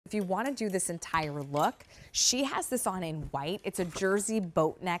if you want to do this entire look, she has this on in white. It's a jersey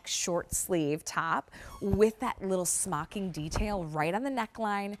boatneck short sleeve top with that little smocking detail right on the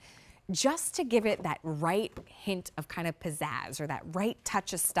neckline, just to give it that right hint of kind of pizzazz or that right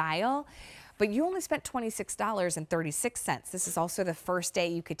touch of style. But you only spent $26.36. This is also the first day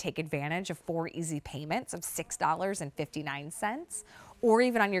you could take advantage of 4 easy payments of $6.59. Or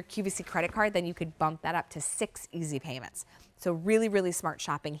even on your QVC credit card, then you could bump that up to 6 easy payments. So really, really smart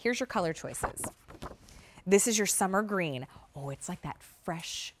shopping. Here's your color choices. This is your summer green. Oh, it's like that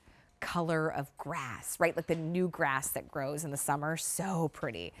fresh color of grass, right? Like the new grass that grows in the summer. So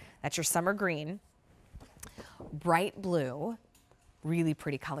pretty. That's your summer green. Bright blue. Really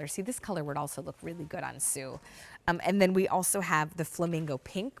pretty color. See, this color would also look really good on Sue. And then we also have the flamingo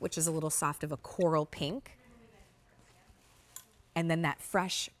pink, which is a little soft of a coral pink. And then that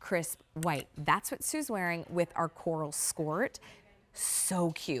fresh, crisp white. That's what Sue's wearing with our coral skirt.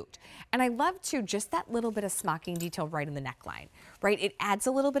 So cute. And I love too, just that little bit of smocking detail right in the neckline, right? It adds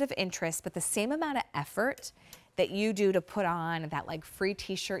a little bit of interest, but the same amount of effort that you do to put on that like free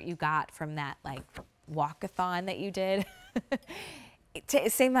t-shirt you got from that like walkathon that you did.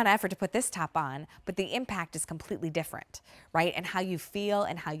 Same amount of effort to put this top on, but the impact is completely different, right? And how you feel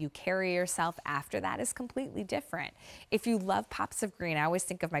and how you carry yourself after that is completely different. If you love pops of green, I always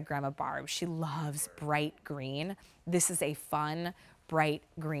think of my grandma Barb. She loves bright green. This is a fun, bright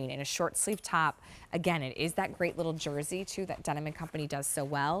green in a short sleeve top. Again, it is that great little jersey too that Denim Company does so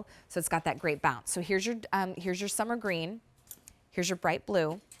well. So it's got that great bounce. So here's your summer green. Here's your bright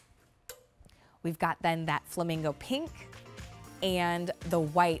blue. We've got then that flamingo pink and the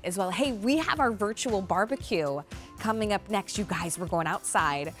white as well. Hey, we have our virtual barbecue coming up next. You guys, we're going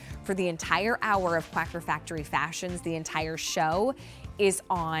outside for the entire hour of Quacker Factory Fashions. The entire show is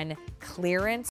on clearance